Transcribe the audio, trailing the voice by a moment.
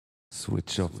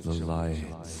Switch off the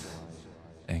lights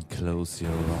and close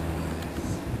your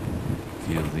eyes.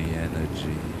 Feel the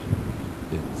energy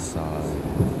inside.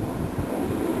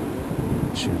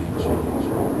 Chili, chili,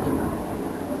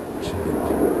 chili,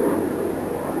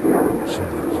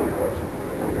 chili, chili.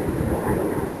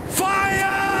 Fire!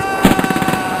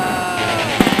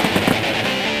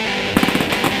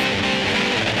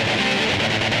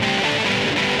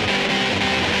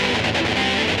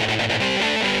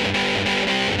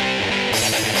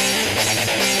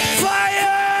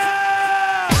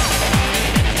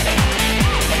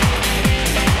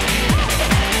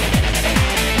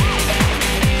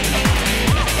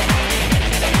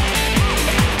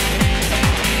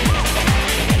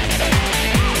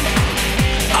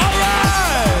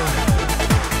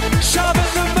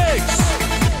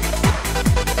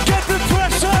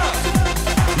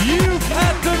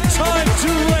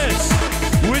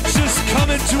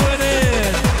 To an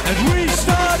end, and we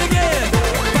start again.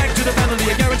 Back to the family,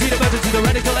 a guaranteed emergency. The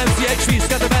radical MCHV,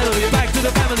 scat the melody. Back to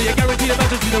the family, a guaranteed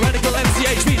emergency. The radical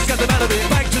MCHV, scat the melody.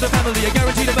 Back to the family, a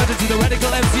guaranteed emergency. The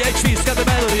radical MCHV, scat the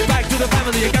melody. Back to the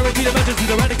family, a guaranteed emergency.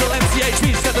 The radical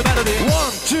MCHV, scat the melody.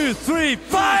 1, 2, 3,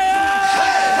 fire! Hey,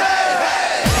 hey, hey!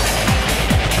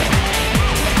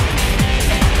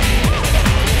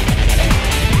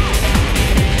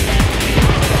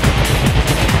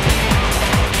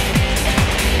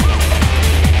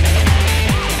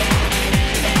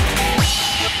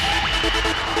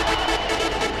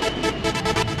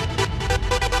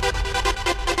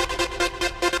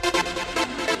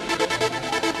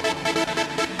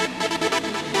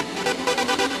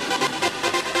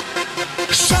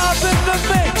 Sharpen the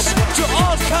mix to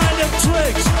all kind of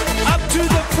tricks. Up to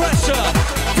the pressure,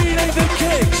 feeling the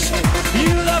kicks.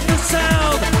 You love the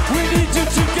sound, we need you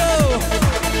to go.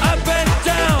 Up and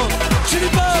down,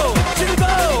 chitty bow, chitty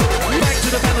bow. Back to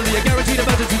the family, a guaranteed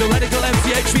emergency. The radical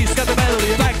MCHV, scat the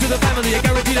melody. Back to the family, a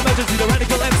guaranteed emergency. The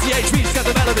radical MCHV, scat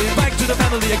the melody. Back to the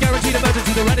family, a guaranteed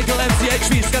emergency. The radical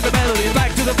MCHV, scat the melody.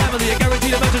 Back to the family, a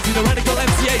guaranteed emergency. The radical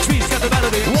MCHV, scat the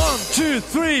melody. 1, 2,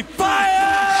 3,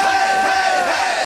 fire!